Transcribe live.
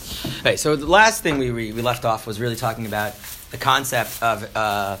Okay, so the last thing we left off was really talking about the concept of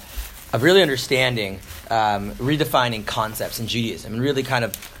really understanding, redefining concepts in Judaism, and really kind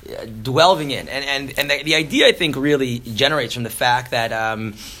of delving in. And the idea, I think, really generates from the fact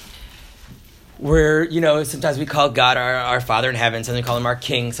that we're, sometimes we call God our Father in heaven, sometimes we call him our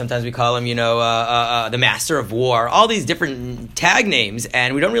King, sometimes we call him, the Master of War, all these different tag names,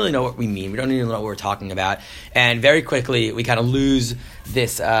 and we don't really know what we mean. We don't even know what we're talking about. And very quickly, we kind of lose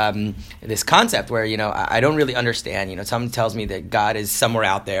this this concept where, I don't really understand. Someone tells me that God is somewhere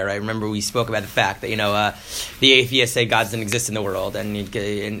out there. I remember we spoke about the fact that, the atheists say God doesn't exist in the world, and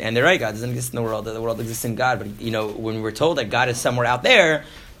they're right, God doesn't exist in the world exists in God. But, when we're told that God is somewhere out there,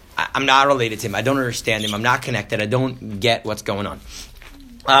 I'm not related to him. I don't understand him. I'm not connected. I don't get what's going on.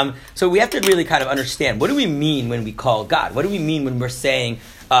 So we have to really kind of understand, what do we mean when we call God? What do we mean when we're saying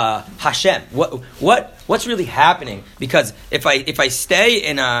Hashem? What's really happening? Because if I stay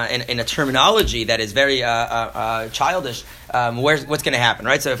in a terminology that is very childish, what's going to happen,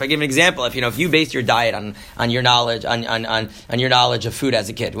 right? So if I give an example, if you base your diet on your knowledge on your knowledge of food as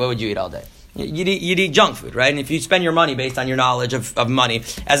a kid, what would you eat all day? You'd eat junk food, right? And if you spend your money based on your knowledge of money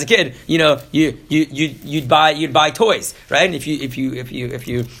as a kid, you'd buy toys, right? And if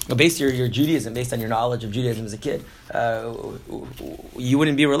you base your Judaism based on your knowledge of Judaism as a kid, you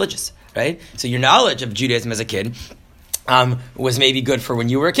wouldn't be religious, right? So your knowledge of Judaism as a kid was maybe good for when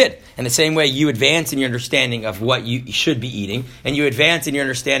you were a kid. And the same way you advance in your understanding of what you should be eating, and you advance in your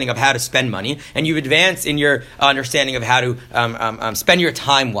understanding of how to spend money, and you advance in your understanding of how to spend your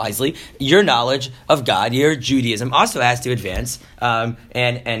time wisely, your knowledge of God, your Judaism also has to advance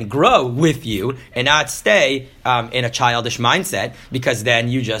and grow with you, and not stay in a childish mindset, because then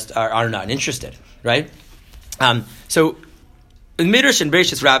you just are not interested, right? So the Midrash in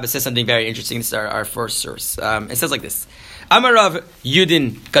Bereshit Rabbah says something very interesting. This is our first source. It says like this: Amarav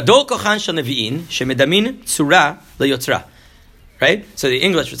Yudin Gadol Kochan Shel Nevi'in Shemedamin Tzura LeYotzra. Right? So the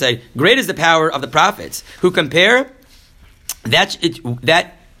English would say, great is the power of the prophets who compare that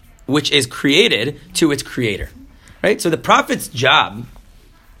which is created to its creator. Right? So the prophet's job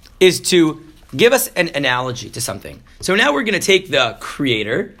is to give us an analogy to something. So now we're going to take the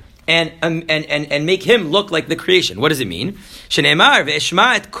creator and make him look like the creation. What does it mean? Shneimar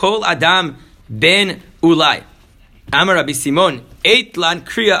ve'eshma et kol adam ben ulai. Amar Rabbi Simon eit lan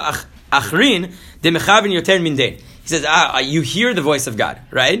kriya achrin demechavin yoter min dein. He says, you hear the voice of God,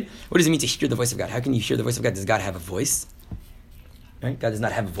 right? What does it mean to hear the voice of God? How can you hear the voice of God? Does God have a voice? Right? God does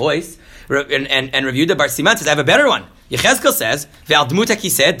not have a voice. And Rav Yehuda Bar Siman says, I have a better one. Yechezkel says, ve'al dmut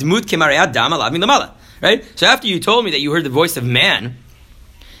hakiseh dmut kemarei adam alav min lamala. Right? So after you told me that you heard the voice of man,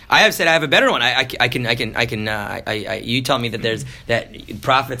 I have said I have a better one. You tell me that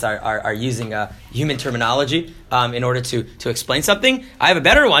prophets are using human terminology in order to explain something. I have a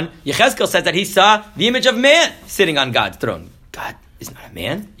better one. Yechezkel says that he saw the image of man sitting on God's throne. God is not a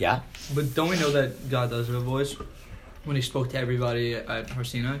man, yeah. But don't we know that God does have a voice when he spoke to everybody at Har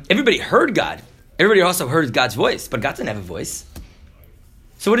Sinai? Everybody heard God. Everybody also heard God's voice, but God doesn't have a voice.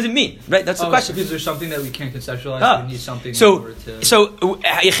 So what does it mean? Right, that's the question. Because there's something that we can't conceptualize. We need something in order to... So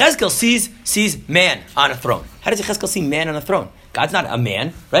Yechezkel sees man on a throne. How does Yechezkel see man on a throne? God's not a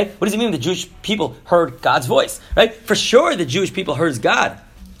man, right? What does it mean when the Jewish people heard God's voice? Right? For sure the Jewish people heard God.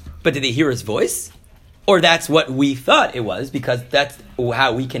 But did they hear his voice? Or that's what we thought it was, because that's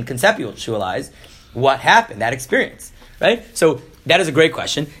how we can conceptualize what happened, that experience. Right? So that is a great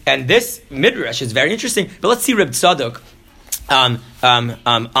question. And this Midrash is very interesting. But let's see Reb Tzadok on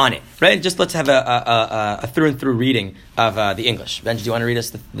it, right? Just let's have a through and through reading of the English. Benj, do you want to read us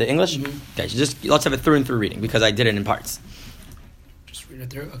the English? Mm-hmm. Okay, so just let's have a through and through reading, because I did it in parts. Just read it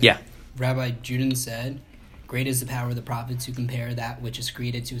through? Okay. Yeah. Rabbi Judin said, great is the power of the prophets who compare that which is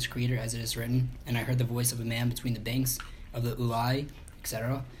created to its creator, as it is written, and I heard the voice of a man between the banks of the Ulai,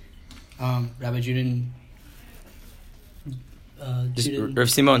 etc. Rabbi Judin... Rav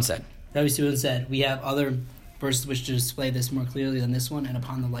Simon said. Rabbi Simon said, we have other verses which display this more clearly than this one, and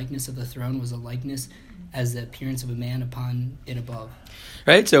upon the likeness of the throne was a likeness as the appearance of a man upon it above.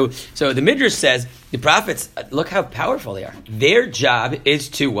 Right? So the Midrash says, the prophets, look how powerful they are. Their job is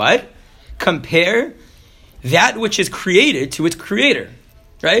to what? Compare that which is created to its creator.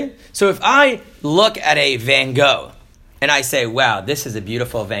 Right? So if I look at a Van Gogh, and I say, wow, this is a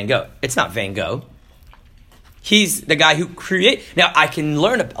beautiful Van Gogh. It's not Van Gogh. He's the guy who created. Now, I can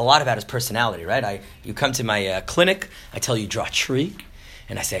learn a lot about his personality, right? You come to my clinic, I tell you draw a tree,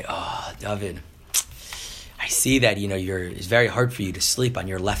 and I say, oh, David, I see that, it's very hard for you to sleep on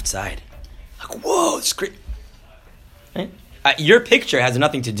your left side. Like, whoa, it's great. Right? your picture has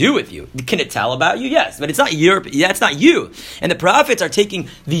nothing to do with you. Can it tell about you? Yes, but it's not it's not you. And the prophets are taking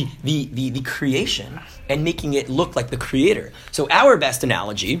the creation and making it look like the creator. So our best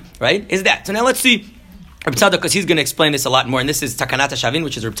analogy, right, is that. So now let's see Reb Tzadok, because he's going to explain this a lot more, and this is Takanat HaShavin,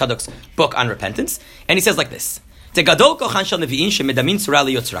 which is Reb Tzadok's book on repentance. And he says like this, quoting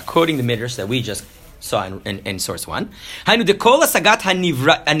the midrash that we just saw in source 1, all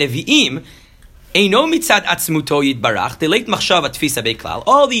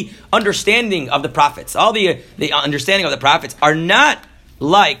the understanding of the prophets, all the understanding of the prophets are not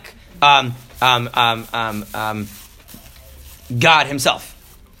like God himself.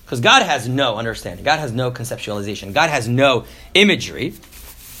 Because God has no understanding. God has no conceptualization. God has no imagery.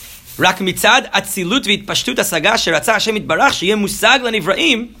 But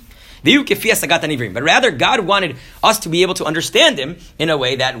rather, God wanted us to be able to understand Him in a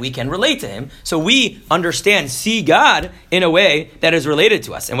way that we can relate to Him. So we see God in a way that is related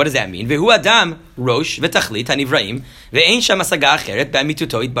to us. And what does that mean?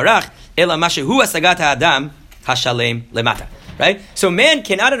 Right? So man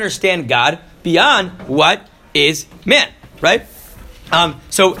cannot understand God beyond what is man. Right?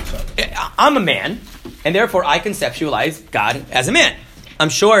 So I'm a man, and therefore I conceptualize God as a man. I'm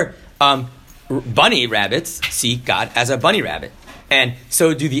sure bunny rabbits see God as a bunny rabbit. And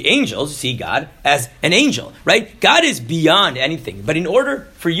so do the angels see God as an angel, right? God is beyond anything. But in order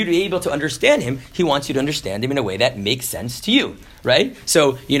for you to be able to understand Him, He wants you to understand Him in a way that makes sense to you, right?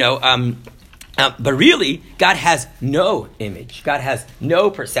 So, but really, God has no image. God has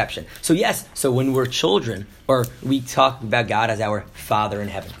no perception. So yes, so when we're children, or we talk about God as our Father in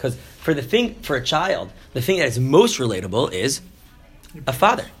heaven, because for a child, the thing that is most relatable is a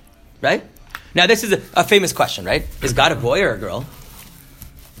father, right? Now this is a famous question, right? Is God a boy or a girl?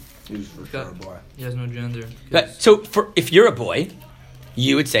 He's for sure a boy. He has no gender. Right. So if you're a boy,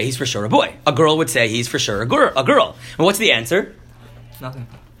 you would say he's for sure a boy. A girl would say he's for sure a girl. And what's the answer? Nothing.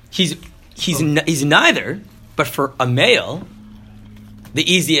 He's neither, but for a male,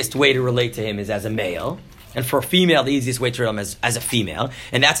 the easiest way to relate to him is as a male, and for a female, the easiest way to relate to him as a female,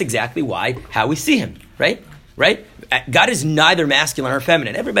 and that's exactly how we see him, right? Right? God is neither masculine or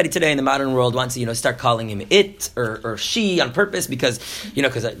feminine. Everybody today in the modern world wants to, start calling him it or she on purpose because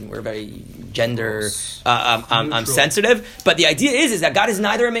we're very gender sensitive. But the idea is that God is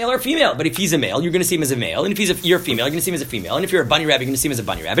neither a male or a female. But if he's a male, you're going to see him as a male. And if you're a female, you're going to see him as a female. And if you're a bunny rabbit, you're going to see him as a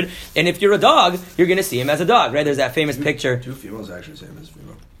bunny rabbit. And if you're a dog, you're going to see him as a dog, right? There's that famous picture. Two females actually same as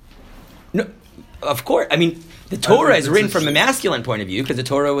female. No, of course. I mean, the Torah is written from a masculine point of view because the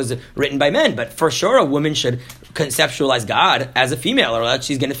Torah was written by men. But for sure, a woman should conceptualize God as a female, or else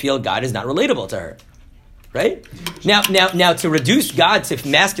she's going to feel God is not relatable to her. Right? Now, to reduce God to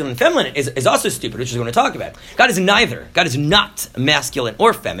masculine and feminine is also stupid, which is what we're going to talk about. God is neither. God is not masculine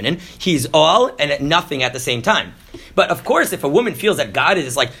or feminine. He's all and nothing at the same time. But of course, if a woman feels that God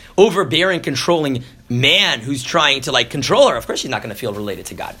is this overbearing, controlling man who's trying to control her, of course she's not going to feel related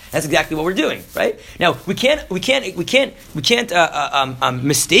to God. That's exactly what we're doing, right? Now we can't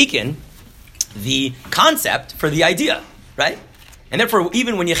mistaken the concept for the idea, right? And therefore,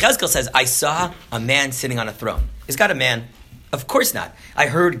 even when Yechezkel says, "I saw a man sitting on a throne," is God a man? Of course not. I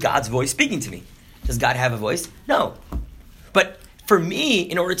heard God's voice speaking to me. Does God have a voice? No. But for me,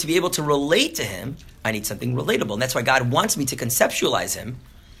 in order to be able to relate to Him, I need something relatable. And that's why God wants me to conceptualize Him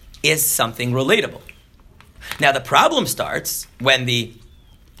as something relatable. Now, the problem starts when the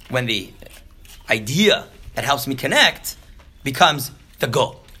idea that helps me connect becomes the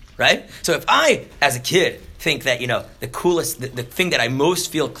goal, right? So if I, as a kid, think that, the coolest, the thing that I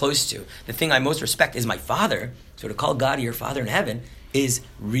most feel close to, the thing I most respect is my father, so to call God your Father in heaven is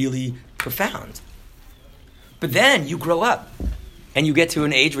really profound. But then you grow up, and you get to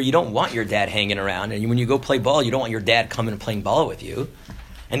an age where you don't want your dad hanging around, and when you go play ball, you don't want your dad coming and playing ball with you.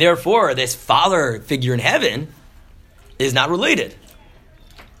 And therefore, this father figure in heaven is not related.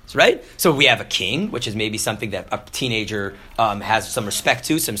 Right? So we have a king, which is maybe something that a teenager has some respect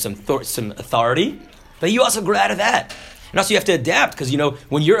to, some authority. But you also grow out of that. And also you have to adapt, because,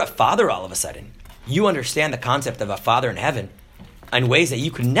 when you're a father all of a sudden, you understand the concept of a father in heaven in ways that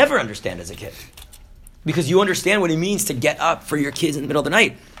you could never understand as a kid. Because you understand what it means to get up for your kids in the middle of the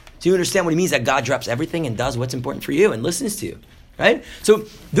night. So you understand what it means that God drops everything and does what's important for you and listens to you. Right? So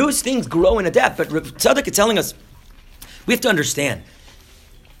those things grow and adapt. But Tzadok is telling us, we have to understand,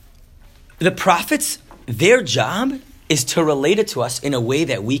 the prophets, their job is to relate it to us in a way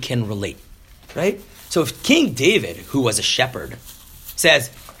that we can relate. Right? So if King David, who was a shepherd, says,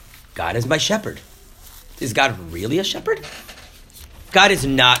 God is my shepherd, is God really a shepherd? God is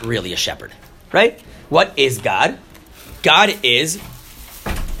not really a shepherd. Right? What is God? God is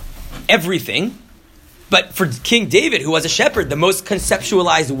everything. But for King David, who was a shepherd, the most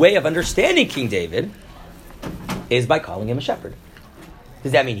conceptualized way of understanding King David is by calling him a shepherd.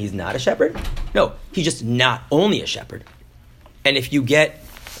 Does that mean he's not a shepherd? No, he's just not only a shepherd. And if you get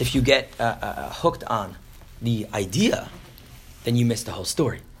hooked on the idea, then you miss the whole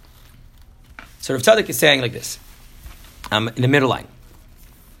story. So Rav Tzadok is saying like this, in the middle line,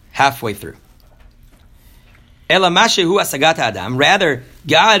 halfway through. Ela mashehu asagat adam. Rather,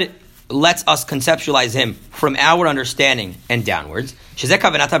 God lets us conceptualize him from our understanding and downwards. Shezeh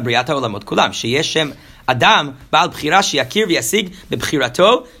kavanat habriyat haolamot kulam. Sheyesh shem adam ba'al b'chira sheyakir v'yasig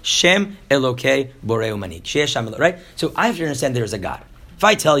b'bchirato shem elokei borei umanig. Sheyesh shem, right? So I have to understand there's a God. If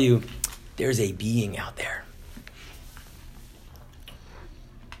I tell you there's a being out there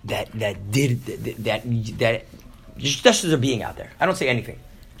that just as a being out there, I don't say anything.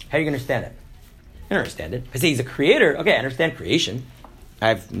 How are you going to understand that? I don't understand it. I say he's a creator. Okay, I understand creation.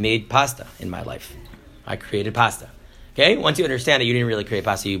 I've made pasta in my life. I created pasta. Okay? Once you understand that you didn't really create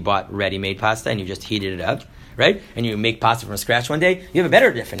pasta, you bought ready-made pasta and you just heated it up, right? And you make pasta from scratch one day, you have a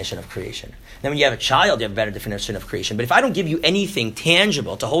better definition of creation. Then when you have a child, you have a better definition of creation. But if I don't give you anything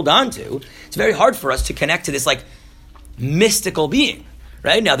tangible to hold on to, it's very hard for us to connect to this like mystical being,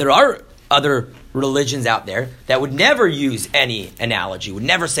 right? Now, there are other religions out there that would never use any analogy, would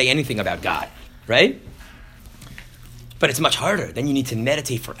never say anything about God, right? But it's much harder. Then you need to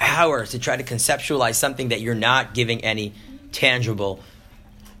meditate for hours to try to conceptualize something that you're not giving any tangible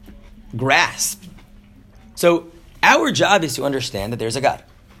grasp. So our job is to understand that there's a God.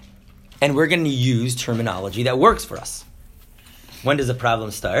 And we're going to use terminology that works for us. When does the problem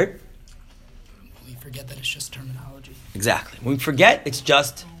start? We forget that it's just terminology. Exactly. When we forget it's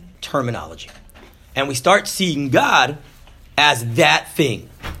just terminology. And we start seeing God as that thing.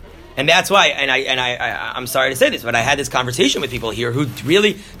 And that's why, I'm sorry to say this, but I had this conversation with people here who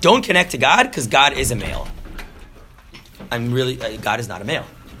really don't connect to God because God is a male. God is not a male.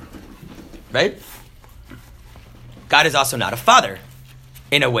 Right? God is also not a father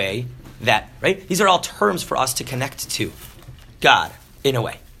in a way that, right? These are all terms for us to connect to God in a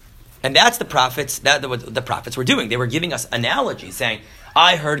way. And that's the prophets, the prophets were doing. They were giving us analogies saying,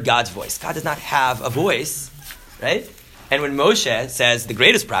 I heard God's voice. God does not have a voice, right? And when Moshe says, the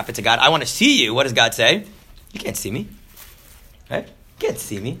greatest prophet to God, I want to see you, what does God say? You can't see me. Right? You can't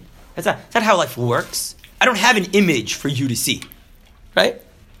see me. That's not how life works. I don't have an image for you to see. Right?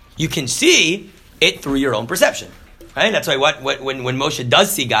 You can see it through your own perception. Right? That's why when Moshe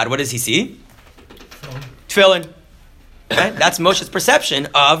does see God, what does he see? Tefillin. Right? That's Moshe's perception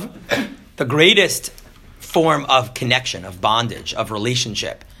of the greatest form of connection, of bondage, of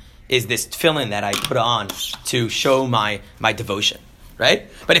relationship. Is this tefillin that I put on to show my devotion, right?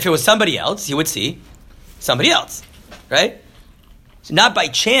 But if it was somebody else, he would see somebody else, right? So not by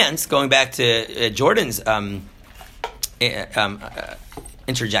chance, going back to Jordan's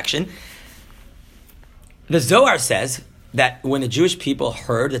interjection, the Zohar says that when the Jewish people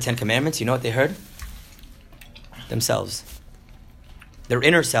heard the Ten Commandments, you know what they heard? Themselves. Their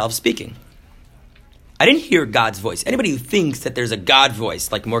inner selves speaking. I didn't hear God's voice. Anybody who thinks that there's a God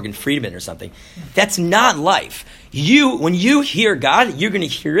voice, like Morgan Freeman or something, that's not life. When you hear God, you're going to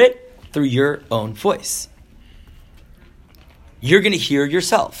hear it through your own voice. You're going to hear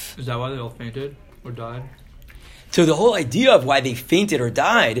yourself. Is that why they all fainted or died? So the whole idea of why they fainted or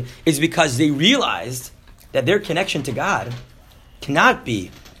died is because they realized that their connection to God cannot be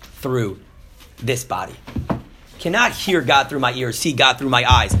through this body. Cannot hear God through my ears, see God through my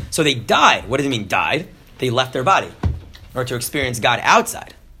eyes. So they died. What does it mean, died? They left their body in order to experience God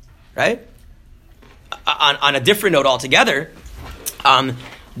outside, right? On a different note altogether, in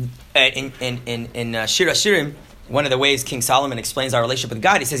Shir HaShirim, one of the ways King Solomon explains our relationship with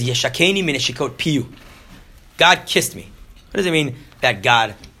God, he says, Yeshakeni min eshikot piyu. God kissed me. What does it mean that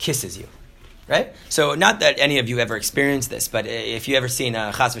God kisses you? Right? So not that any of you ever experienced this, but if you ever seen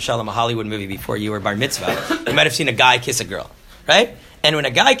Chas v'Shalom, a Hollywood movie before you were bar mitzvah, you might have seen a guy kiss a girl, right? And when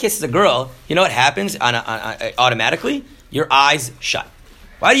a guy kisses a girl, you know what happens automatically? Your eyes shut.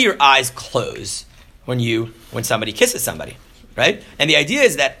 Why do your eyes close when somebody kisses somebody, right? And the idea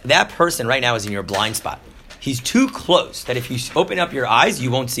is that person right now is in your blind spot. He's too close that if you open up your eyes,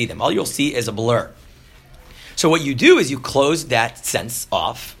 you won't see them. All you'll see is a blur. So what you do is you close that sense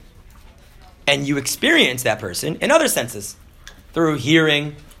off, and you experience that person in other senses, through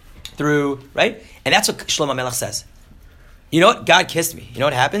hearing, right? And that's what Shlomo Melech says. You know what? God kissed me. You know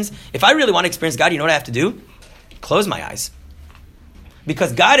what happens? If I really want to experience God, you know what I have to do? Close my eyes.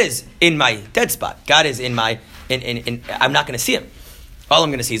 Because God is in my dead spot. God is in I'm not going to see him. All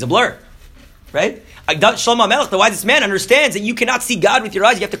I'm going to see is a blur. right? Shlomo HaMelech, the wisest man, understands that you cannot see God with your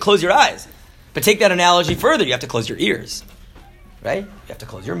eyes. You have to close your eyes. But take that analogy further. You have to close your ears, right? You have to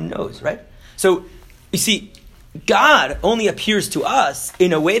close your nose, right? So, you see, God only appears to us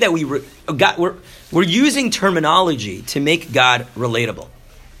in a way that we're using terminology to make God relatable.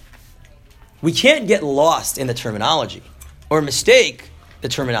 We can't get lost in the terminology or mistake the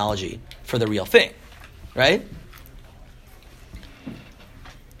terminology for the real thing, right?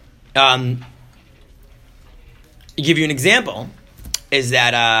 I'll give you an example, is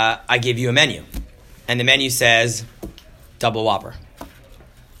that I give you a menu, and the menu says double Whopper,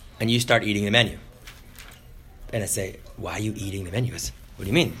 and you start eating the menu. And I say, why are you eating the menu? I say, what do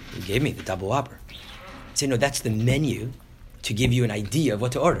you mean? You gave me the double Whopper. I say, no, that's the menu to give you an idea of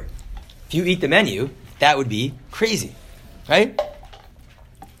what to order. If you eat the menu, that would be crazy, right?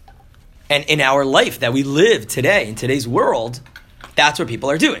 And in our life that we live today, in today's world, that's what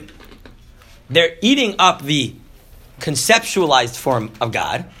people are doing. They're eating up the conceptualized form of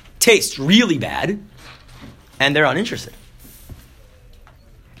God, tastes really bad, and they're uninterested.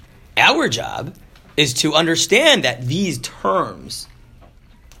 Our job is to understand that these terms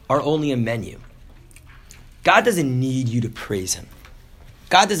are only a menu. God doesn't need you to praise him.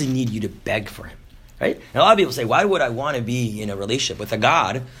 God doesn't need you to beg for him, right? And a lot of people say, why would I want to be in a relationship with a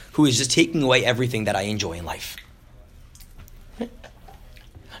God who is just taking away everything that I enjoy in life?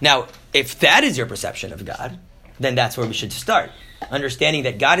 Now, if that is your perception of God, then that's where we should start. Understanding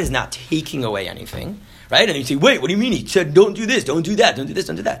that God is not taking away anything, right? And you say, wait, what do you mean? He said, don't do this, don't do that, don't do this,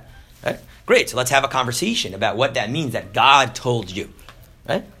 don't do that. Right? Great, so let's have a conversation about what that means that God told you.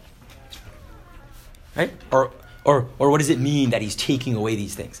 Right? Right? Or what does it mean that he's taking away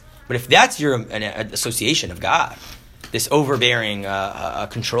these things? But if that's your an association of God, this overbearing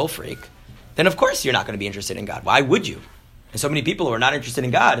control freak, then of course you're not going to be interested in God. Why would you? And so many people who are not interested in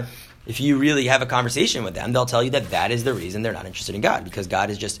God, if you really have a conversation with them, they'll tell you that that is the reason they're not interested in God, because God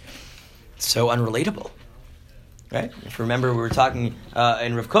is just so unrelatable. Right? If you remember, we were talking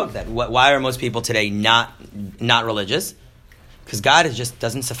in Rav Kook that why are most people today not religious? Because God just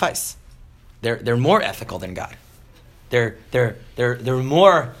doesn't suffice. They're more ethical than God. They're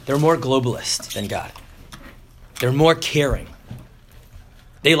more globalist than God. They're more caring.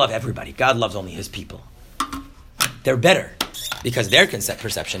 They love everybody. God loves only his people. They're better because their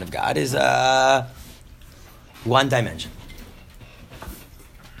perception of God is one dimension.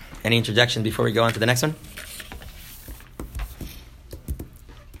 Any interjection before we go on to the next one?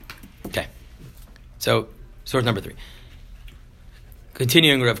 Okay. So, source number 3.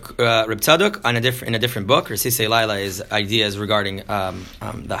 Continuing Reb Tzadok in a different book, Rasisei Laila, is ideas regarding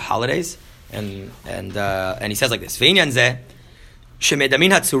the holidays, and he says like this: Ve'inyan zeh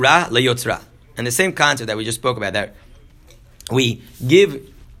shemedamin hatzura leyotzra. And the same concept that we just spoke about, that we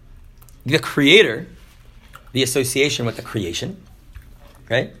give the Creator the association with the creation,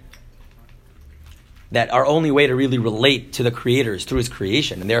 right? That our only way to really relate to the Creator is through his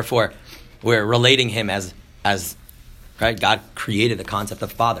creation, and therefore we're relating him as right? God created the concept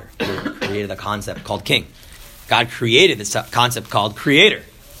of Father. He created the concept called King. God created this concept called Creator.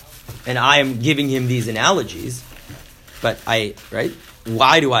 And I am giving him these analogies, but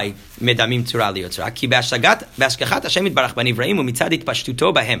why do I medamim tzura liyotzra? Ki b'ashgacat Hashem yitbarach b'nivraim u'mitzad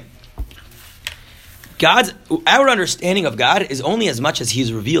itpashtuto b'hem. Our understanding of God is only as much as he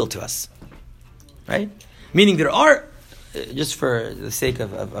is revealed to us. Right? Meaning there are, just for the sake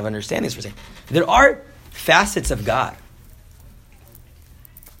of understanding this for a second, there are facets of God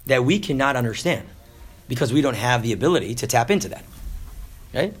that we cannot understand because we don't have the ability to tap into that.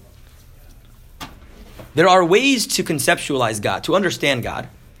 Right? There are ways to conceptualize God, to understand God,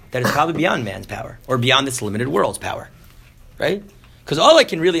 that is probably beyond man's power or beyond this limited world's power. Right? Because all I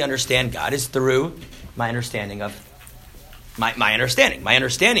can really understand God is through my understanding of my understanding. My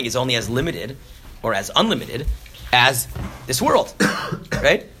understanding is only as limited or as unlimited as this world.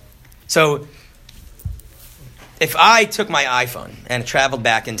 Right? So if I took my iPhone and traveled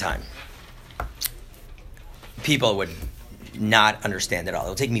back in time, people would not understand at all. It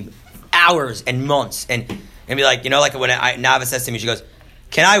would take me hours and months and be like, like when Nava says to me, she goes,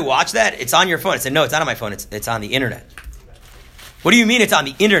 "Can I watch that? It's on your phone." I said, "No, it's not on my phone. It's on the internet." "What do you mean it's on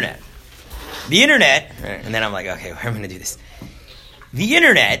the internet?" The internet, and then I'm like, okay, I'm going to do this. The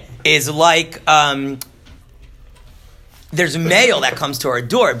internet is like, there's mail that comes to our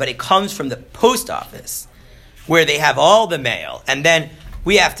door, but it comes from the post office, where they have all the mail, and then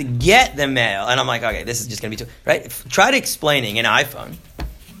we have to get the mail. And I'm like, okay, this is just going to be too... Right? Try to explaining an iPhone.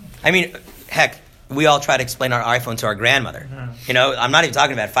 I mean, heck, we all try to explain our iPhone to our grandmother. I'm not even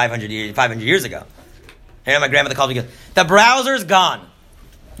talking about 500 years ago. My grandmother called me and goes, "The browser's gone."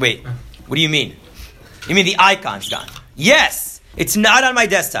 Wait, What do you mean? You mean the icon's gone? Yes, it's not on my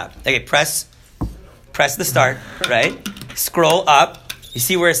desktop. Okay, press the start, right? Scroll up. You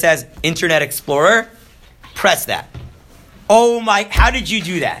see where it says Internet Explorer? Press that. Oh my, how did you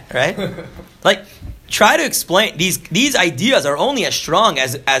do that, right? Like, try to explain. These ideas are only as strong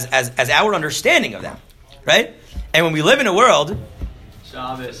as our understanding of them, right? And when we live in a world...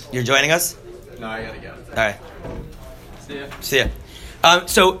 Shabbos. You're joining us? No, I gotta go. All right. See ya.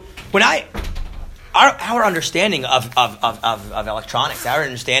 So when our understanding of electronics, our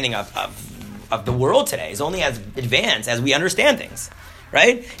understanding of the world today is only as advanced as we understand things,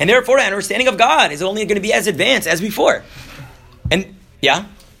 right? And therefore, our understanding of God is only going to be as advanced as before. And yeah.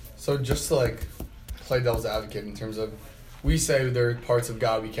 So just to like play devil's advocate in terms of, we say there are parts of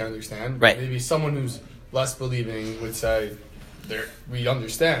God we can't understand. Right. Maybe someone who's less believing would say, we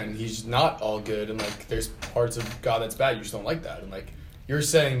understand he's not all good, and like there's parts of God that's bad. You just don't like that, and like you're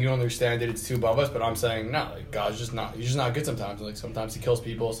saying you don't understand it. It's too above us, but I'm saying no. Like God's just not. He's just not good sometimes. Like sometimes he kills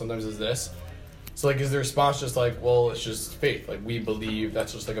people. Sometimes it's this. So like, is the response just like, well, it's just faith? Like we believe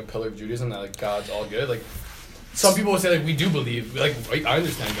that's just like a pillar of Judaism that like God's all good. Like some people would say like we do believe. Like I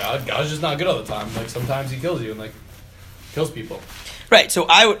understand God. God's just not good all the time. Like sometimes he kills you and like kills people. Right, so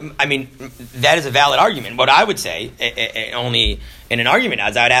I mean, that is a valid argument. What I would say, only in an argument,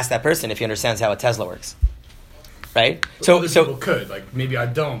 is I would ask that person if he understands how a Tesla works. Right? But other people could, like, maybe I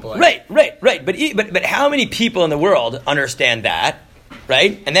don't, but like... Right. But how many people in the world understand that,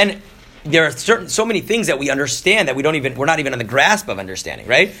 right? And then there are so many things that we understand that we're not even on the grasp of understanding,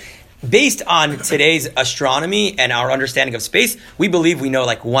 right? Based on today's astronomy and our understanding of space, we believe we know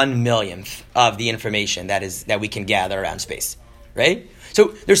like 1/1,000,000th of the information that we can gather around space. Right?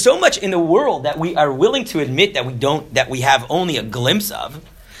 So there's so much in the world that we are willing to admit that we have only a glimpse of.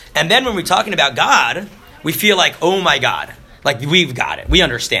 And then when we're talking about God, we feel like, oh my God, like we've got it. We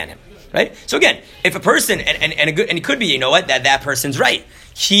understand him. Right? So again, if a person, and it could be, you know what, that person's right.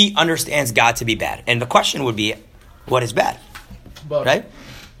 He understands God to be bad. And the question would be, what is bad? But, right?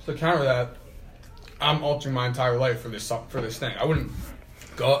 So counter that, I'm altering my entire life for this thing. I wouldn't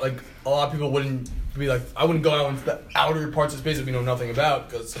go, like, a lot of people wouldn't be like, I wouldn't go out into the outer parts of space that we know nothing about,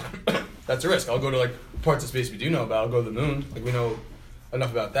 because that's a risk. I'll go to like parts of space we do know about. I'll go to the moon. Like we know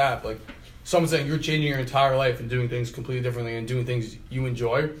enough about that. But, like someone saying you're changing your entire life and doing things completely differently and doing things you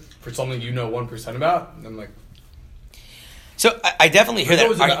enjoy for something you know 1% about, and I'm like. So I definitely hear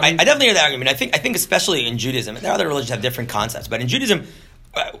that. I definitely hear that argument. I think especially in Judaism, there are other religions have different concepts, but in Judaism,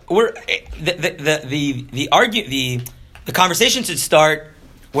 the conversation should start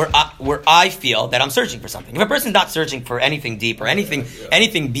where I feel that I'm searching for something. If a person's not searching for anything deep or anything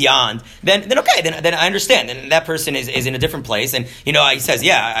beyond, then okay, then I understand. And that person is in a different place, and he says,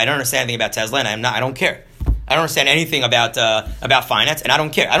 yeah, I don't understand anything about Tesla, and I don't care. I don't understand anything about finance, and I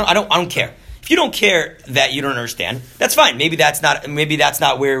don't care. I don't care. If you don't care that you don't understand, that's fine. Maybe that's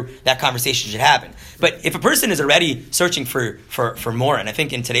not where that conversation should happen. But if a person is already searching for more, and I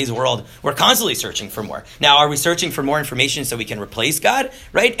think in today's world, we're constantly searching for more. Now, are we searching for more information so we can replace God?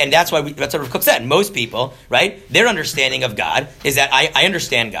 Right? And that's what Rav Kook said. Most people, right, their understanding of God is that I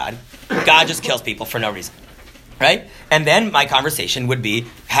understand God. God just kills people for no reason. Right? And then my conversation would be,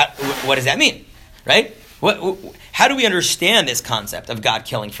 what does that mean? Right? How do we understand this concept of God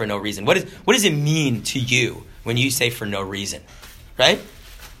killing for no reason? What does it mean to you when you say for no reason? Right?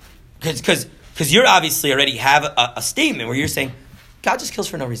 Because you obviously already have a statement where you're saying, God just kills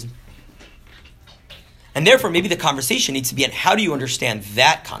for no reason. And therefore, maybe the conversation needs to be on how do you understand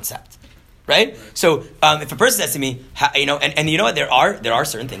that concept, right? So, if a person says to me, and you know what, there are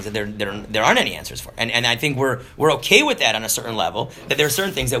certain things that there aren't any answers for, and I think we're okay with that on a certain level. That there are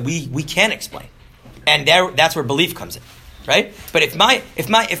certain things that we can explain, and that's where belief comes in, right? But if my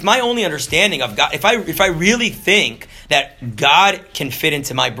only understanding of God, if I really think that God can fit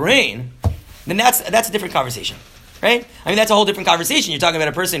into my brain, then that's a different conversation, right? I mean, that's a whole different conversation. You're talking about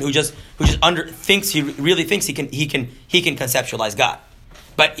a person who really thinks he can conceptualize God,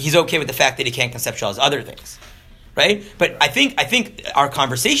 but he's okay with the fact that he can't conceptualize other things, right? But I think our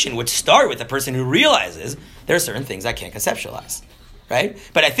conversation would start with a person who realizes there are certain things I can't conceptualize, right?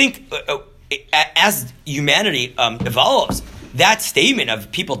 But I think as humanity evolves, that statement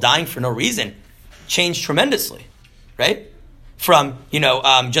of people dying for no reason changed tremendously, right? From,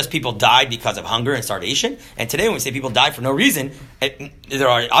 just people died because of hunger and starvation. And today when we say people die for no reason, there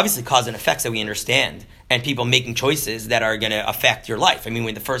are obviously cause and effects that we understand. And people making choices that are going to affect your life. I mean,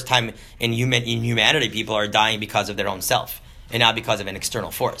 when the first time in humanity, people are dying because of their own self and not because of an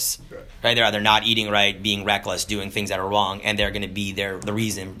external force. Right? They're either not eating right, being reckless, doing things that are wrong, and they're going to be the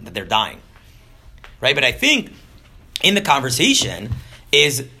reason that they're dying. Right? But I think in the conversation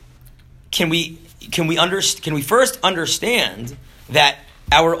is can we first understand that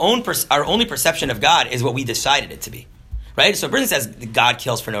our only perception of God is what we decided it to be, right? So, a person says God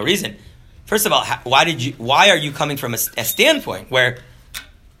kills for no reason. First of all, why are you coming from a standpoint where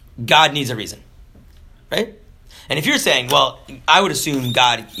God needs a reason, right? And if you're saying, well, I would assume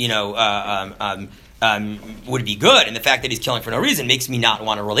God, would be good, and the fact that he's killing for no reason makes me not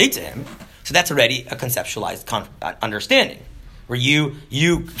want to relate to him. So that's already a conceptualized understanding, where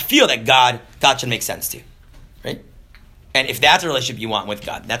you feel that God should make sense to you, right? And if that's a relationship you want with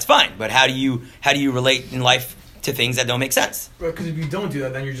God, that's fine. But how do you relate in life to things that don't make sense? Because if you don't do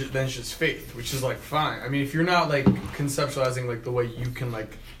that, then it's just faith, which is like fine. I mean, if you're not like conceptualizing like the way you can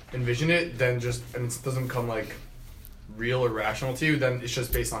like envision it, then and it doesn't come like real or rational to you, then it's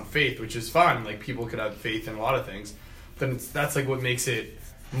just based on faith, which is fine. Like people could have faith in a lot of things, then that's like what makes it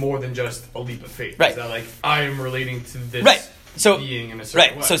more than just a leap of faith. Right. Is that like I am relating to this being in a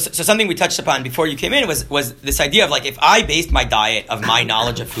certain way. So something we touched upon before you came in was this idea of like, if I based my diet of my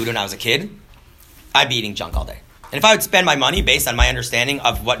knowledge of food when I was a kid, I'd be eating junk all day. And if I would spend my money based on my understanding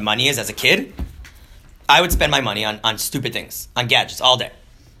of what money is as a kid, I would spend my money on stupid things, on gadgets all day.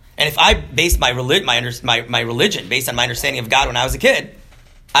 And if I based my religion based on my understanding of God when I was a kid,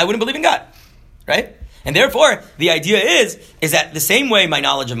 I wouldn't believe in God, right? And therefore, the idea is that the same way my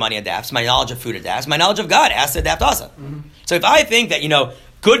knowledge of money adapts, my knowledge of food adapts, my knowledge of God has to adapt also. Mm-hmm. So if I think that,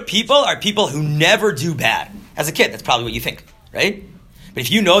 good people are people who never do bad, as a kid, that's probably what you think, right? But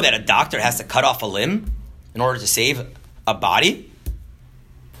if you know that a doctor has to cut off a limb in order to save a body,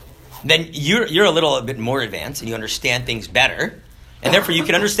 then you're a little bit more advanced and you understand things better. And therefore, you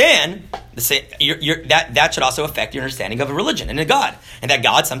can understand that should also affect your understanding of a religion and a God, and that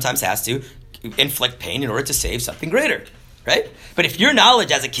God sometimes has to inflict pain in order to save something greater, right? But if your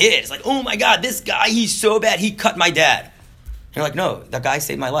knowledge as a kid is like, oh my God, this guy, he's so bad, he cut my dad. And you're like, no, that guy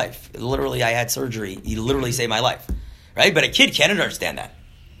saved my life. Literally, I had surgery. He literally saved my life, right? But a kid can't understand that,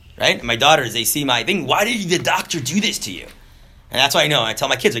 right? And my daughters, they see my thing. Why did the doctor do this to you? And that's why I know. I tell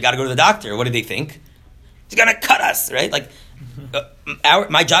my kids, we got to go to the doctor. What do they think? He's going to cut us, right? Like,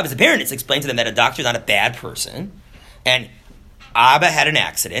 my job as a parent is to explain to them that a doctor's not a bad person, and Abba had an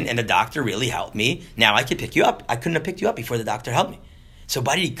accident, and the doctor really helped me. Now I could pick you up. I couldn't have picked you up before the doctor helped me. So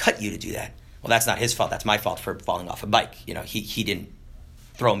why did he cut you to do that? Well, that's not his fault. That's my fault for falling off a bike. He didn't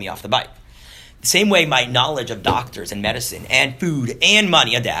throw me off the bike. The same way my knowledge of doctors and medicine and food and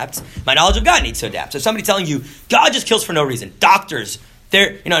money adapts, my knowledge of God needs to adapt. So somebody telling you God just kills for no reason. Doctors,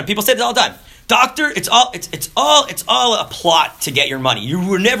 and people say this all the time. Doctor, it's all a plot to get your money. You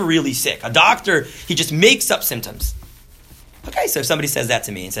were never really sick. A doctor, he just makes up symptoms. Okay, so if somebody says that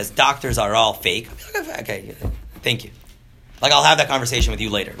to me and says doctors are all fake, I'll be like, okay, thank you. Like, I'll have that conversation with you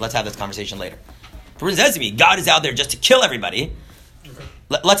later. Let's have this conversation later. If a person says to me, God is out there just to kill everybody,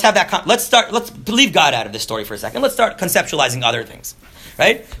 let's have that. Let's leave God out of this story for a second. Let's start conceptualizing other things,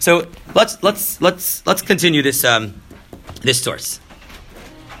 right? So let's continue this source.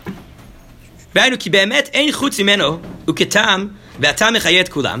 בעינו כי באמת אין חוץ ממנו וכטעם והטעם מחיה את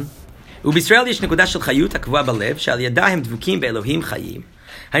כולם ובישראל יש נקודה של חיות הקבועה בלב שעל ידה הם דבוקים באלוהים חיים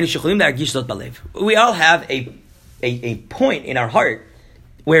היינו שיכולים להרגיש זאת בלב. We all have a point in our heart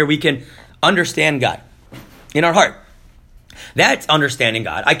where we can understand God in our heart. That's understanding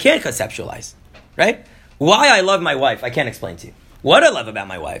God. I can't conceptualize, right? Why I love my wife, I can't explain to you. What I love about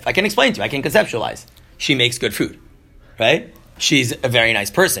my wife, I can explain to you. I can conceptualize. She makes good food, right? She's a very nice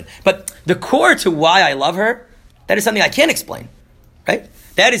person. But the core to why I love her, that is something I can't explain, right?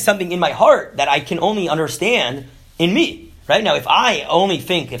 That is something in my heart that I can only understand in me, right? Now, if I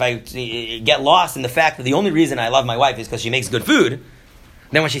get lost in the fact that the only reason I love my wife is because she makes good food,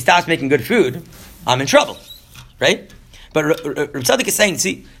 then when she stops making good food, I'm in trouble, right? But Rav Tzaddik is saying,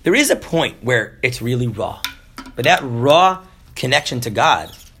 see, there is a point where it's really raw. But that raw connection to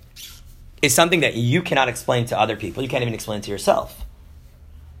God is something that you cannot explain to other people. You can't even explain to yourself.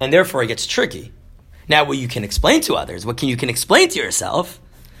 And therefore, it gets tricky. Now, what you can explain to others, you can explain to yourself,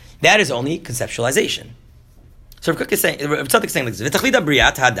 that is only conceptualization. So Rav Tzaddik is saying like this,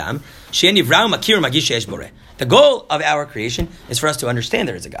 the goal of our creation is for us to understand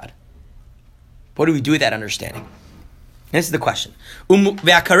there is a God. What do we do with that understanding? This is the question. We're in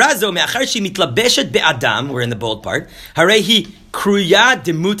the bold part.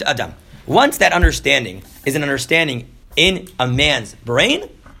 Adam. Once that understanding is an understanding in a man's brain,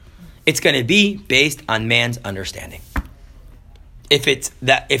 it's going to be based on man's understanding. If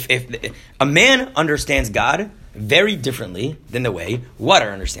a man understands God very differently than the way water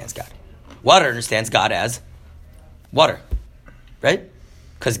understands God. Water understands God as water, right?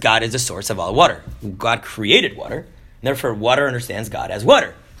 Because God is the source of all water. God created water, and therefore water understands God as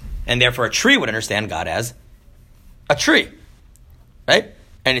water. And therefore a tree would understand God as a tree, right?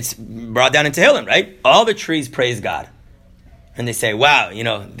 And it's brought down into Tehillim, right? All the trees praise God. And they say, wow,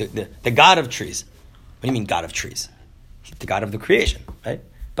 the God of trees. What do you mean God of trees? The God of the creation, right?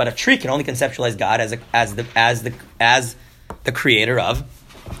 But a tree can only conceptualize God as the creator of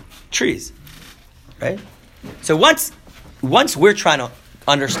trees, right? So once we're trying to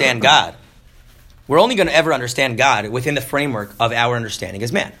understand God, we're only going to ever understand God within the framework of our understanding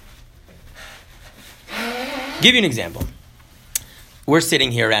as man. Give you an example. We're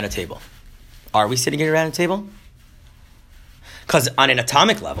sitting here around a table. Are we sitting here around a table? Because on an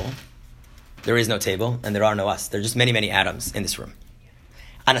atomic level, there is no table and there are no us. There are just many, many atoms in this room.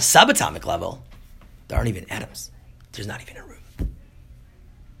 On a subatomic level, there aren't even atoms. There's not even a room.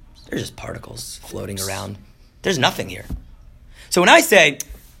 There's just particles floating around. There's nothing here. So when I say,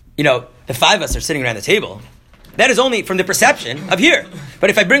 the five of us are sitting around the table, that is only from the perception of here. But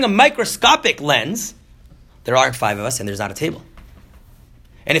if I bring a microscopic lens, there aren't five of us and there's not a table.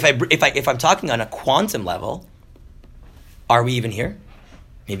 And if I'm talking on a quantum level, are we even here?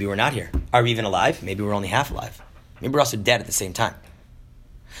 Maybe we're not here. Are we even alive? Maybe we're only half alive. Maybe we're also dead at the same time.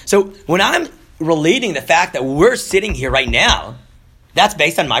 So when I'm relating the fact that we're sitting here right now, that's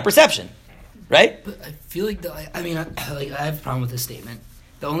based on my perception, right? But I feel like, I have a problem with this statement.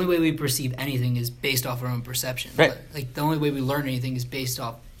 The only way we perceive anything is based off our own perception. Right. Like, the only way we learn anything is based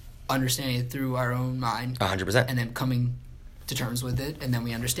off understanding it through our own mind. 100%. And then coming to terms with it, and then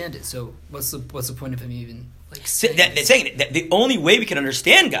we understand it. So what's the point of him even saying that the only way we can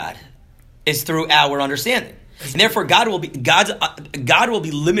understand God is through our understanding, and therefore God will be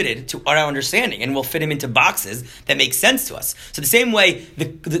limited to our understanding, and we'll fit him into boxes that make sense to us. So the same way,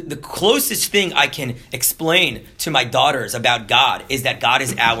 the closest thing I can explain to my daughters about God is that God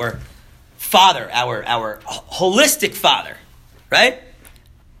is our Father, our holistic Father, right?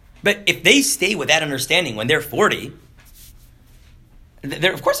 But if they stay with that understanding when they're 40.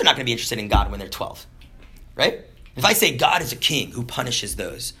 Of course they're not going to be interested in God when they're 12, right? If I say God is a king who punishes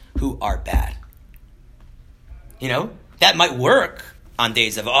those who are bad, that might work on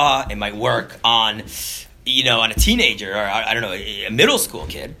days of awe. It might work on, on a teenager or, I don't know, a middle school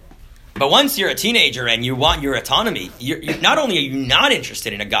kid. But once you're a teenager and you want your autonomy, you're not only are you not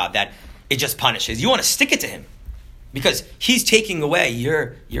interested in a God that it just punishes, you want to stick it to him because he's taking away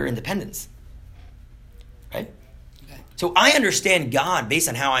your independence, right? So I understand God based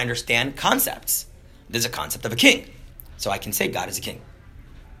on how I understand concepts. There's a concept of a king. So I can say God is a king.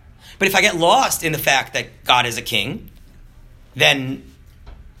 But if I get lost in the fact that God is a king, then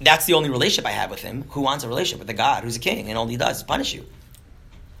that's the only relationship I have with him. Who wants a relationship with a God who's a king and all he does is punish you?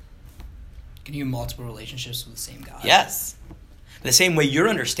 Can you have multiple relationships with the same God? Yes. The same way your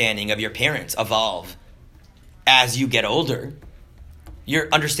understanding of your parents evolve as you get older, your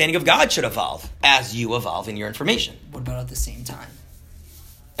understanding of God should evolve as you evolve in your information. What about at the same time?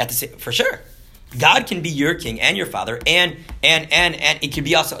 For sure. God can be your king and your father, and it could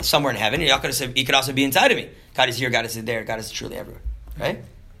be also somewhere in heaven. He could also be inside of me. God is here, God is there, God is truly everywhere. Right?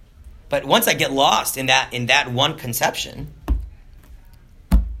 But once I get lost in that one conception,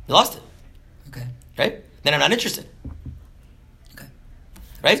 you lost it. Okay. Right? Then I'm not interested. Okay.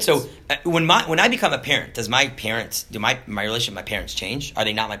 Right? So when I become a parent, do my relationship with my parents change? Are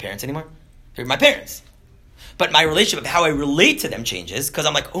they not my parents anymore? They're my parents. But my relationship of how I relate to them changes because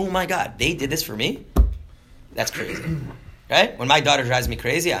I'm like, oh my God, they did this for me? That's crazy. Right? When my daughter drives me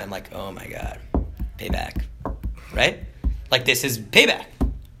crazy, I'm like, oh my God, payback. Right? Like this is payback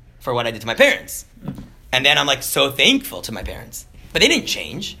for what I did to my parents. And then I'm like so thankful to my parents. But they didn't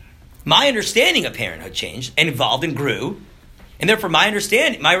change. My understanding of parenthood changed and evolved and grew. And therefore my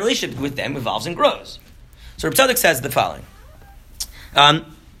relationship with them evolves and grows. So Reb Tzadok says the following.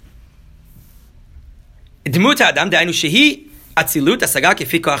 This is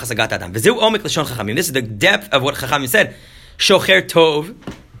the depth of what Chachamim said. Shocher Tov,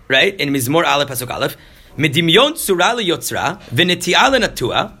 right? In Mizmor Aleph Pasuk Aleph. Medimyon tzura liyotzra v'neti'a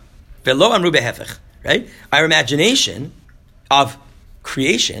lenatua v'lo amru behefech. Right? Our imagination of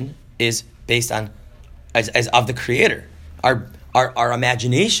creation is based on as of the Creator. Our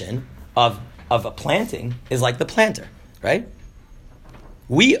imagination of a planting is like the planter. Right?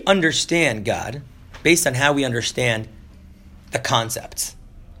 We understand God based on how we understand the concepts.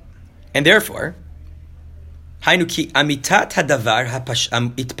 And therefore, היינו כי אמיתת הדבר,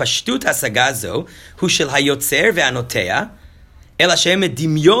 התפשטות השגה זו, הוא של היוצר והנוטע, אלא שהם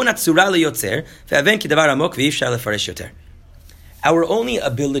דמיון הצורה ליוצר, והבן כדבר עמוק ואי אפשר לפרש יותר. Our only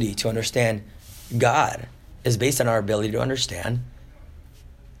ability to understand God is based on our ability to understand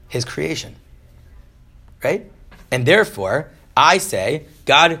His creation. Right? And therefore, I say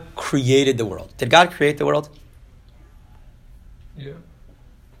God created the world. Did God create the world? Yeah.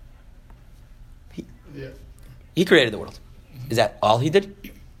 He created the world. Is that all he did?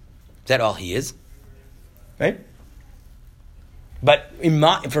 Is that all he is? Right? But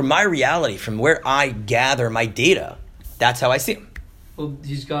from my reality, from where I gather my data, that's how I see him. Well,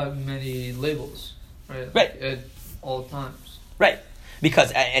 he's got many labels, right? Right. At all times. Right.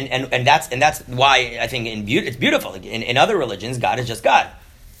 Because and that's why I think it's beautiful. In other religions, God is just God.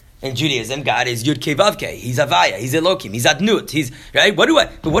 In Judaism, God is Yud Kei Vav Kei. He's Avaya. He's Elokim. He's Adnut. He's right. What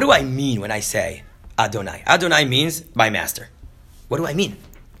do I mean when I say Adonai? Adonai means my master. What do I mean?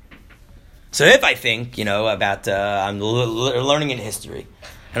 So if I think about I'm learning in history,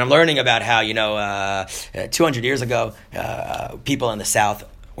 and I'm learning about how 200 years ago people in the South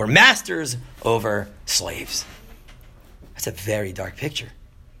were masters over slaves. That's a very dark picture.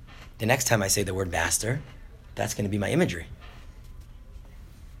 The next time I say the word master, that's going to be my imagery.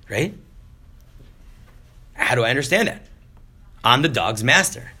 Right? How do I understand that? I'm the dog's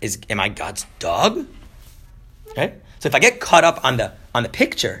master. Am I God's dog? Right? So if I get caught up on the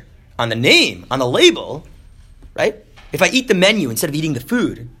picture, on the name, on the label, right? If I eat the menu instead of eating the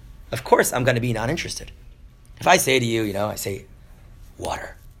food, of course I'm going to be not interested. If I say to you, I say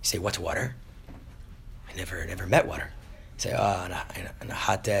water. You say, what's water? I never met water. You say, on a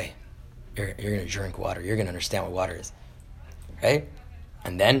hot day, you're going to drink water. You're going to understand what water is, right?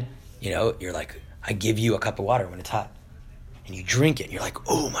 And then, you're like, I give you a cup of water when it's hot. And you drink it, and you're like,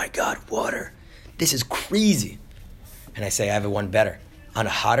 oh my God, water. This is crazy. And I say, I have one better. On a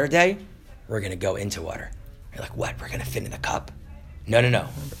hotter day, we're going to go into water. You're like, what? We're going to fit in the cup? No.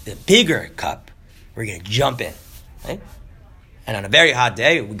 The bigger cup, we're going to jump in, right? And on a very hot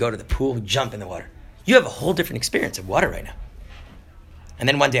day, we go to the pool, we jump in the water. You have a whole different experience of water right now. And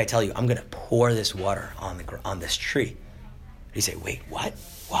then one day I tell you, I'm going to pour this water on this tree. You say, wait, what?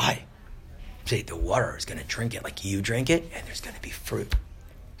 Why? You say, the water is going to drink it like you drink it, and there's going to be fruit,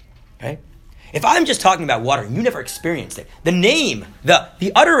 right? If I'm just talking about water and you never experienced it, the name,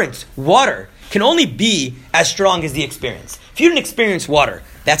 the utterance, water, can only be as strong as the experience. If you didn't experience water,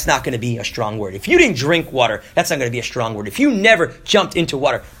 that's not going to be a strong word. If you didn't drink water, that's not going to be a strong word. If you never jumped into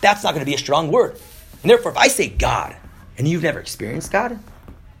water, that's not going to be a strong word. And therefore, if I say God, and you've never experienced God,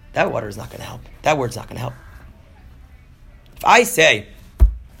 that water is not going to help. That word's not going to help. If I say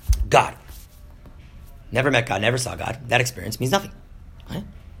God, never met God, never saw God, that experience means nothing. Right?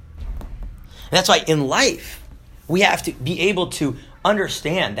 And that's why in life, we have to be able to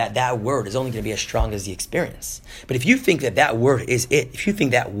understand that word is only going to be as strong as the experience. But if you think that word is it, if you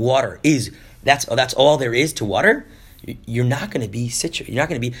think that water is, that's all there is to water, you're not going to be situated. You're not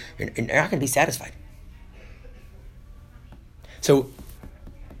going to be satisfied. So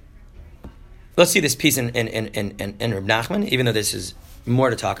let's see this piece in Reb Nachman, even though this is more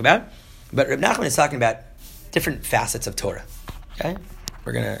to talk about. But Reb Nachman is talking about different facets of Torah. Okay?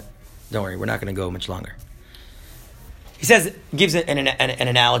 Don't worry, we're not going to go much longer. He gives an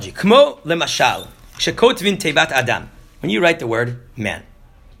analogy. Kmo lemashal, shekotvin tevat adam. When you write the word man,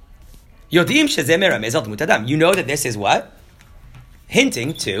 yodim shezeh meramez al dmut adam. You know that this is what?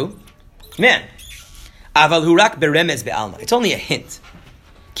 Hinting to man. Aval hu rak beremez be'alma. It's only a hint.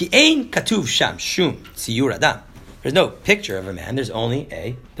 Ki ein katuv sham shum tziyur adam. There's no picture of a man. There's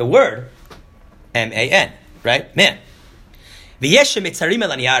only the word M-A-N, right? Man. V'yesh shemitzarim el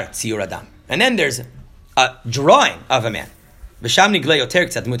aniyar tziyur adam. And then there's a drawing of a man. This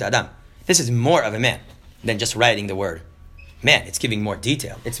is more of a man than just writing the word man. It's giving more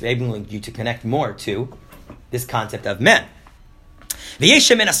detail. It's enabling you to connect more to this concept of man.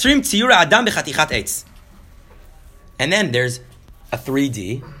 And then there's a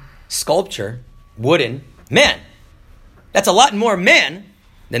 3D sculpture, wooden man. That's a lot more man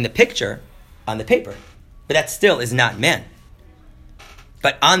than the picture on the paper. But that still is not man.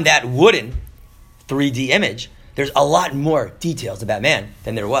 But on that wooden 3D image, there's a lot more details about man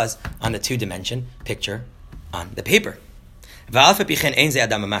than there was on the 2-dimension picture on the paper.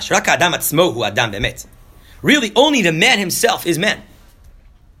 Really, only the man himself is man.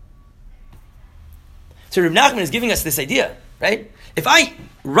 So Reb Nachman is giving us this idea, right? If I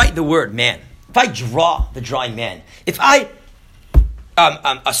write the word man, if I draw the drawing man, if I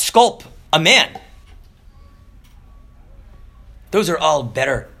sculpt a man, those are all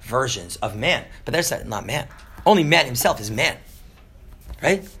better versions of man. But that's not man. Only man himself is man.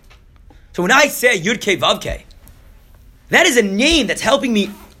 Right? So when I say Yud Kei Vav Kei, that is a name that's helping me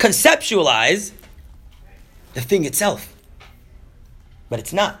conceptualize the thing itself. But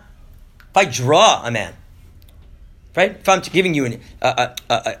it's not. If I draw a man, right? If I'm giving you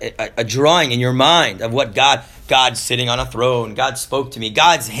a drawing in your mind of what God's sitting on a throne, God spoke to me,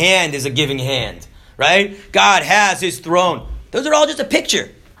 God's hand is a giving hand, right? God has his throne. Those are all just a picture.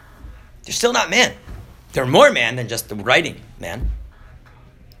 They're still not man. They're more man than just the writing man,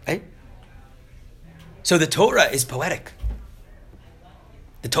 right? So the Torah is poetic.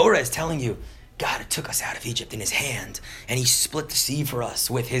 The Torah is telling you, God took us out of Egypt in his hand, and he split the sea for us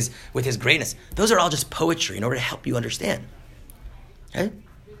with his greatness. Those are all just poetry in order to help you understand. Okay?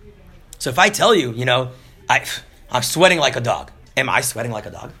 So if I tell you, I'm sweating like a dog. Am I sweating like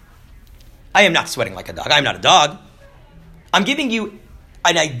a dog? I am not sweating like a dog. I'm not a dog. I'm giving you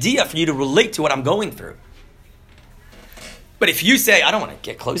an idea for you to relate to what I'm going through. But if you say, I don't want to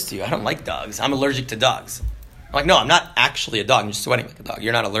get close to you, I don't like dogs, I'm allergic to dogs. I'm like, no, I'm not actually a dog, I'm just sweating like a dog.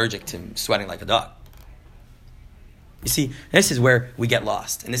 You're not allergic to sweating like a dog. You see, this is where we get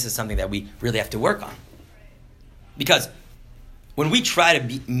lost, and this is something that we really have to work on. Because when we try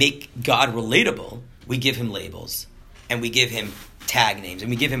to make God relatable, we give him labels, and we give him tag names,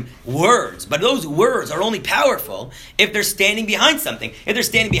 and we give him words. But those words are only powerful if they're standing behind something. If they're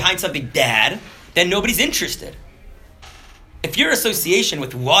standing behind something bad, then nobody's interested. If your association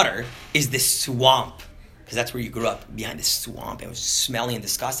with water is this swamp, because that's where you grew up, behind this swamp, and it was smelly and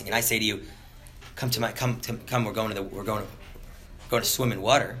disgusting, and I say to you, come, we're going to swim in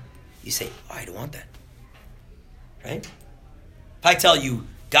water, you say, oh, I don't want that. Right? If I tell you,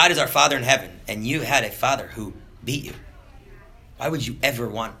 God is our Father in heaven, and you had a father who beat you, why would you ever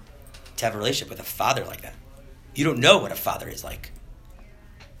want to have a relationship with a father like that? You don't know what a father is like.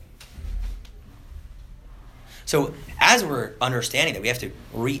 So as we're understanding that we have to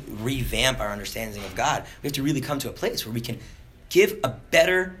revamp our understanding of God, we have to really come to a place where we can give a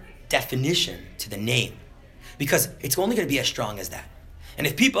better definition to the name. Because it's only going to be as strong as that. And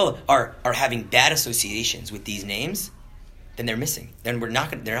if people are having bad associations with these names, then they're missing. Then they're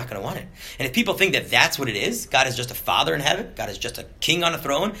not going to want it. And if people think that that's what it is, God is just a father in heaven, God is just a king on a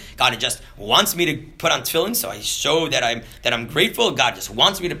throne, God just wants me to put on tefillin so I show that I'm grateful, God just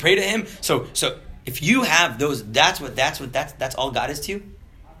wants me to pray to him. So if you have those, that's all God is to you,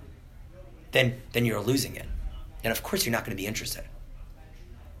 then you're losing it. And of course you're not going to be interested.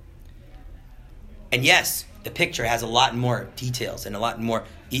 And yes, the picture has a lot more details and a lot more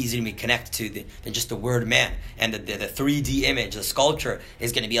easy to be connected to than just the word man. And the 3D image, the sculpture,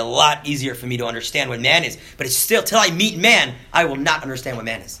 is going to be a lot easier for me to understand what man is. But it's still, till I meet man, I will not understand what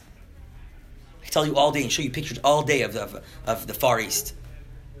man is. I tell you all day and show you pictures all day of the Far East.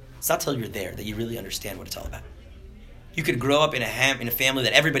 It's not till you're there that you really understand what it's all about. You could grow up in a family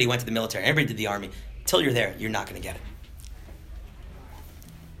that everybody went to the military, everybody did the army. Till you're there, you're not going to get it.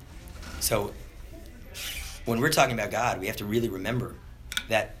 So when we're talking about God, we have to really remember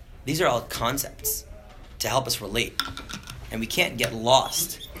that these are all concepts to help us relate. And we can't get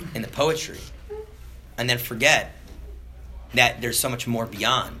lost in the poetry and then forget that there's so much more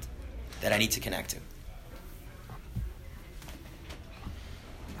beyond that I need to connect to.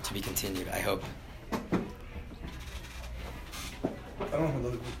 To be continued, I hope. I don't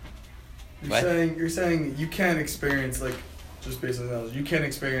know. What? You're saying you can't experience, like, just based on that, you can't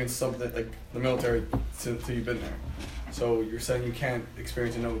experience something like the military till you've been there. So you're saying you can't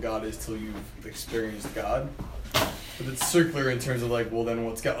experience and know what God is till you've experienced God. But it's circular in terms of like, well, then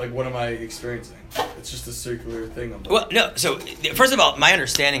what's God? Like, what am I experiencing? It's just a circular thing. Well, no. So first of all, my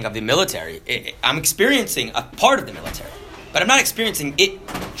understanding of the military, I'm experiencing a part of the military. But I'm not experiencing it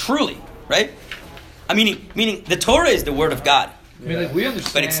truly, right? I meaning the Torah is the word of God. I mean, like, we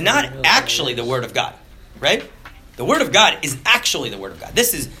understand, but it's not actually the word of God, right? The word of God is actually the word of God.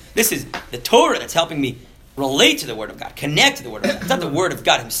 This is the Torah that's helping me relate to the word of God, connect to the word of God. It's not the word of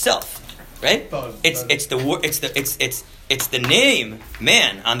God himself, right? It's the name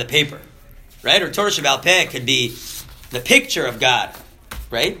man on the paper, right? Or Torah Shebaal Peh could be the picture of God,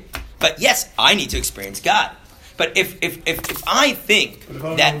 right? But yes, I need to experience God. But if I think but if I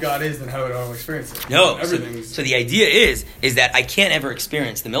don't that know who God is, then how would I experience it? No. Everything's... So the idea is that I can't ever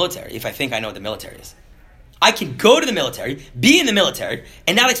experience the military if I think I know what the military is. I can go to the military, be in the military,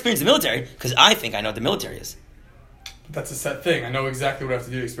 and not experience the military because I think I know what the military is. That's a set thing. I know exactly what I have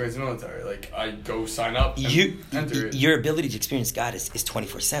to do to experience the military. Like, I go sign up and enter it. Your ability to experience God is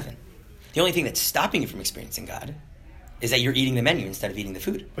 24/7. The only thing that's stopping you from experiencing God is that you're eating the menu instead of eating the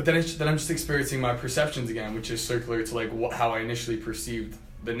food. But then I'm just experiencing my perceptions again, which is circular to like how I initially perceived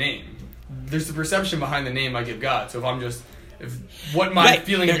the name. There's the perception behind the name I give God. So if what my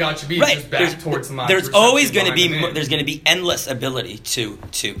feeling of God should be is just back towards my there's perception always going to be the there's going to be endless ability to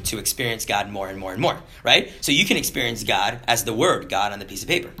experience God more and more and more, right? So you can experience God as the word God on the piece of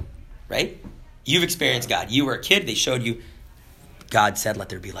paper, right? You've experienced God. You were a kid. They showed you. God said, let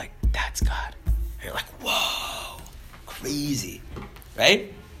there be light. That's God. And you're like, whoa, crazy,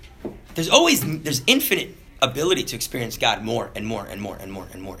 right? There's infinite ability to experience God more and more and more and more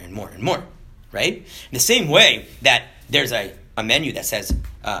and more and more and more, right? In the same way that there's a menu that says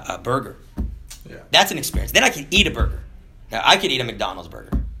a burger. Yeah. That's an experience. Then I can eat a burger. Now, I could eat a McDonald's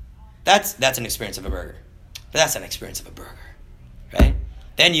burger. That's an experience of a burger. But that's an experience of a burger, right?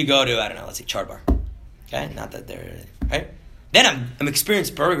 Then you go to, I don't know, let's say Char Bar. Okay? Not that they're, right? Then I'm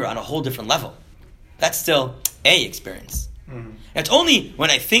experienced burger on a whole different level. That's still a experience. Mm-hmm. And it's only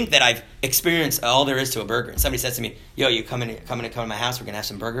when I think that I've experienced all there is to a burger, and somebody says to me, yo, you come to my house, we're going to have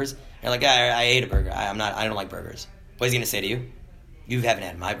some burgers. And you're like, I ate a burger. I don't like burgers. What is he going to say to you? You haven't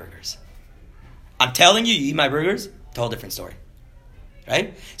had my burgers. I'm telling you, you eat my burgers, it's a whole different story.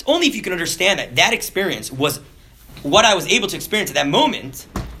 Right? It's only if you can understand that experience was what I was able to experience at that moment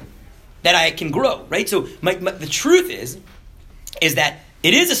that I can grow, right? So the truth is that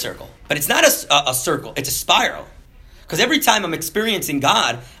it is a circle, but it's not a circle, it's a spiral. Because every time I'm experiencing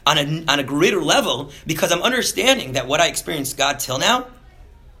God on a greater level, because I'm understanding that what I experienced God till now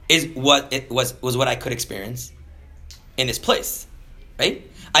is what it was what I could experience in this place, right?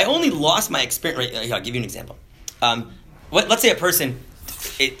 I only lost my experience. Right, I'll give you an example. Let's say a person,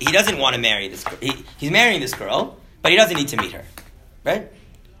 he doesn't want to marry this girl. He's marrying this girl, but he doesn't need to meet her, right?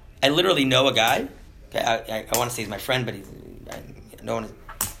 I literally know a guy. I want to say he's my friend, but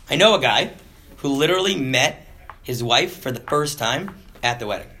I know a guy who literally met his wife for the first time at the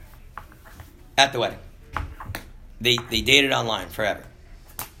wedding. At the wedding. They dated online forever.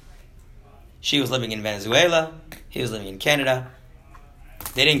 She was living in Venezuela. He was living in Canada.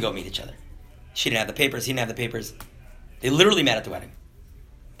 They didn't go meet each other. She didn't have the papers. He didn't have the papers. They literally met at the wedding.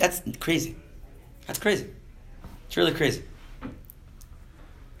 That's crazy. That's crazy. It's really crazy.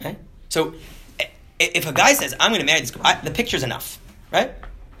 Okay? So, if a guy says, I'm going to marry this girl, the picture's enough, right?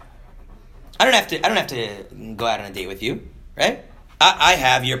 I don't have to go out on a date with you, right? I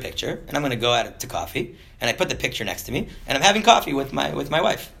have your picture, and I'm going to go out to coffee, and I put the picture next to me, and I'm having coffee with my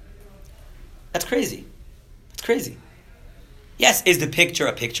wife. That's crazy. That's crazy. Yes, is the picture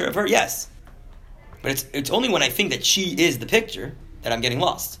a picture of her? Yes. But it's only when I think that she is the picture that I'm getting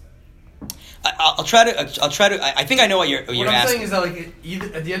lost. I'll try to. I think I know what you're asking. What I'm saying is that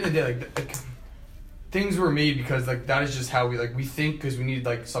at the end of the day, like things were made because that is just how we think, because we need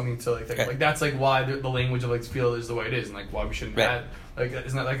something to think. Okay. That's why the language of feel is the way it is, and why we shouldn't add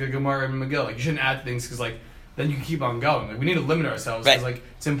isn't that like a Gemara and McGill? You shouldn't add things because then you keep on going. We need to limit ourselves because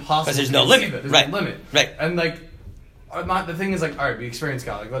it's impossible. Because there's no limit. There's no limit. Right. And the thing is all right, we experience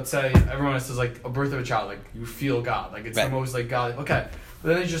God. Let's say everyone says a birth of a child, you feel God. It's the most God. Okay. But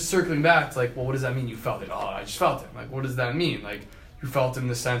then it's just circling back to well, what does that mean? You felt it. Oh, I just felt it. What does that mean? You felt it in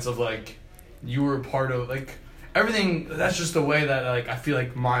the sense of you were a part of everything. That's just the way that I feel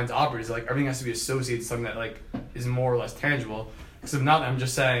minds operate. Is everything has to be associated with something that is more or less tangible. Because if not, I'm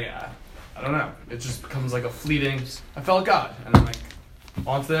just saying I don't know. It just becomes a fleeting. I felt God, and then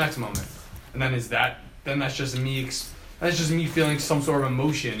on to the next moment. And then then that's just me. That's just me feeling some sort of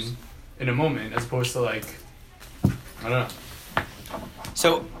emotion in a moment, as opposed to I don't know.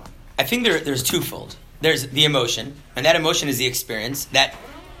 So, I think there's twofold. There's the emotion, and that emotion is the experience that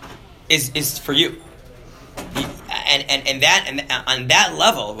is for you. And on that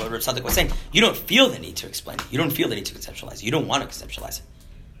level, what Tzaddik was saying, you don't feel the need to explain it. You don't feel the need to conceptualize it. You don't want to conceptualize it.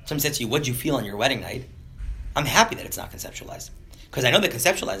 Someone says to you, what'd you feel on your wedding night? I'm happy that it's not conceptualized. Because I know that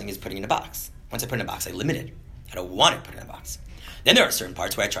conceptualizing is putting in a box. Once I put it in a box, I limit it. I don't want it put in a box. Then there are certain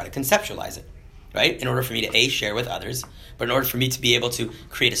parts where I try to conceptualize it, right? In order for me to share with others, but in order for me to be able to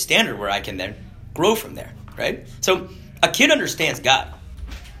create a standard where I can then grow from there, right? So a kid understands God.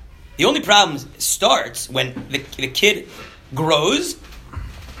 The only problem starts when the kid grows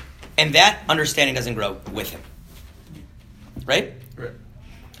and that understanding doesn't grow with him, right? Right.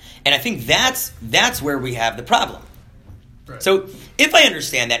 And I think that's where we have the problem. Right. So if I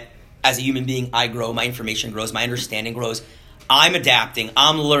understand that as a human being, I grow, my information grows, my understanding grows, I'm adapting,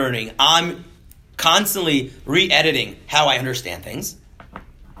 I'm learning, I'm constantly re-editing how I understand things,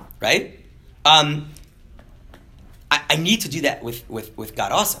 right? I need to do that with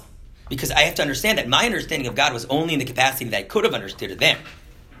God also. Because I have to understand that my understanding of God was only in the capacity that I could have understood it then,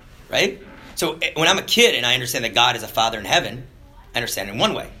 right? So when I'm a kid and I understand that God is a Father in heaven, I understand it in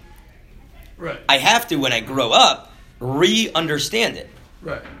one way. Right. I have to, when I grow up, re-understand it.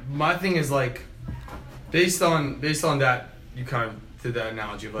 Right. My thing is based on that, you kind of did that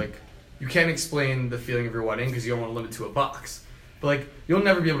analogy of you can't explain the feeling of your wedding because you don't want to limit it to a box. But you'll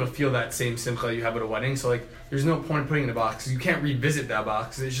never be able to feel that same simcha you have at a wedding. So there's no point in putting it in a box. You can't revisit that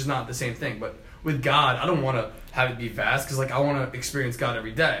box. It's just not the same thing. But with God, I don't want to have it be vast because like I want to experience God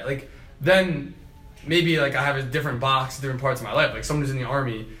every day. Like then maybe like I have a different box, different parts of my life. Like someone who's in the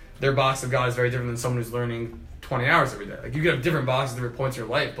army, their box of God is very different than someone who's learning 20 hours every day. Like you could have different boxes, different points in your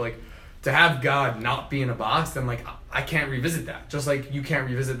life, but like to have God not be in a box, then like I can't revisit that. Just like you can't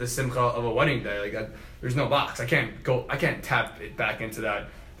revisit the simcha of a wedding day. Like there's no box. I can't tap it back into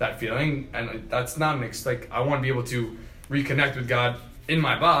that feeling, and that's not like I want to be able to reconnect with God in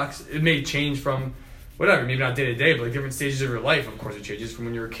my box. It may change from whatever, maybe not day to day, but like different stages of your life. Of course, it changes from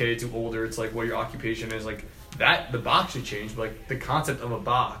when you're a kid to older. It's like what your occupation is. Like that, the box should change, but like the concept of a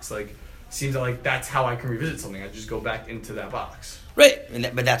box, like seems like that's how I can revisit something. I just go back into that box. Right,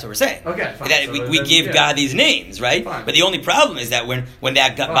 but that's what we're saying. Okay, fine. That So we then, give yeah. God these names, right? Fine. But the only problem is that when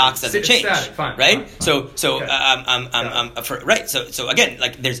that box doesn't It's change, static. Fine, right? fine. So Okay. right. So again,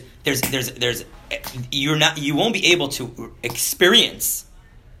 like there's you won't be able to experience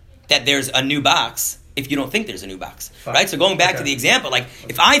that there's a new box if you don't think there's a new box, Fine. right? So going back to Okay. the example, like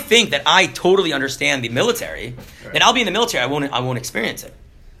if I think that I totally understand the military, then I'll be in the military. I won't experience it.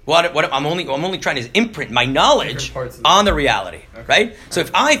 What I'm only trying to imprint my knowledge Different parts of on the reality, Okay. right? So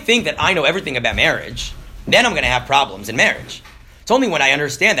if I think that I know everything about marriage, then I'm going to have problems in marriage. It's only when I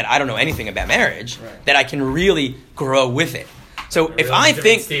understand that I don't know anything about marriage Right. that I can really grow with it. So if Really I different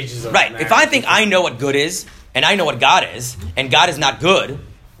think stages of right, if I marriage. think I know what good is and I know what God is, and God is not good,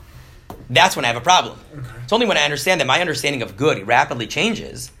 that's when I have a problem. It's only when I understand that my understanding of good rapidly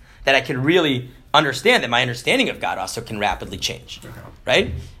changes that I can really understand that my understanding of God also can rapidly change,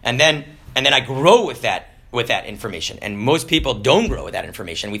 right? And then I grow with that information. And most people don't grow with that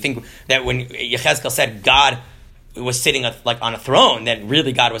information. We think that when Yechezkel said God was sitting on a throne, that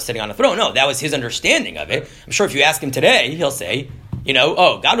really God was sitting on a throne. No, that was his understanding of it. I'm sure if you ask him today, he'll say,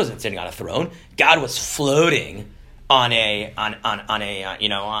 God wasn't sitting on a throne. God was floating on a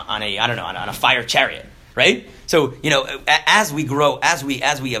fire chariot. Right? So, as we grow, as we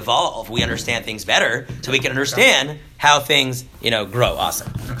evolve, we understand things better, so we can understand how things, grow.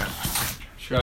 Awesome. Okay.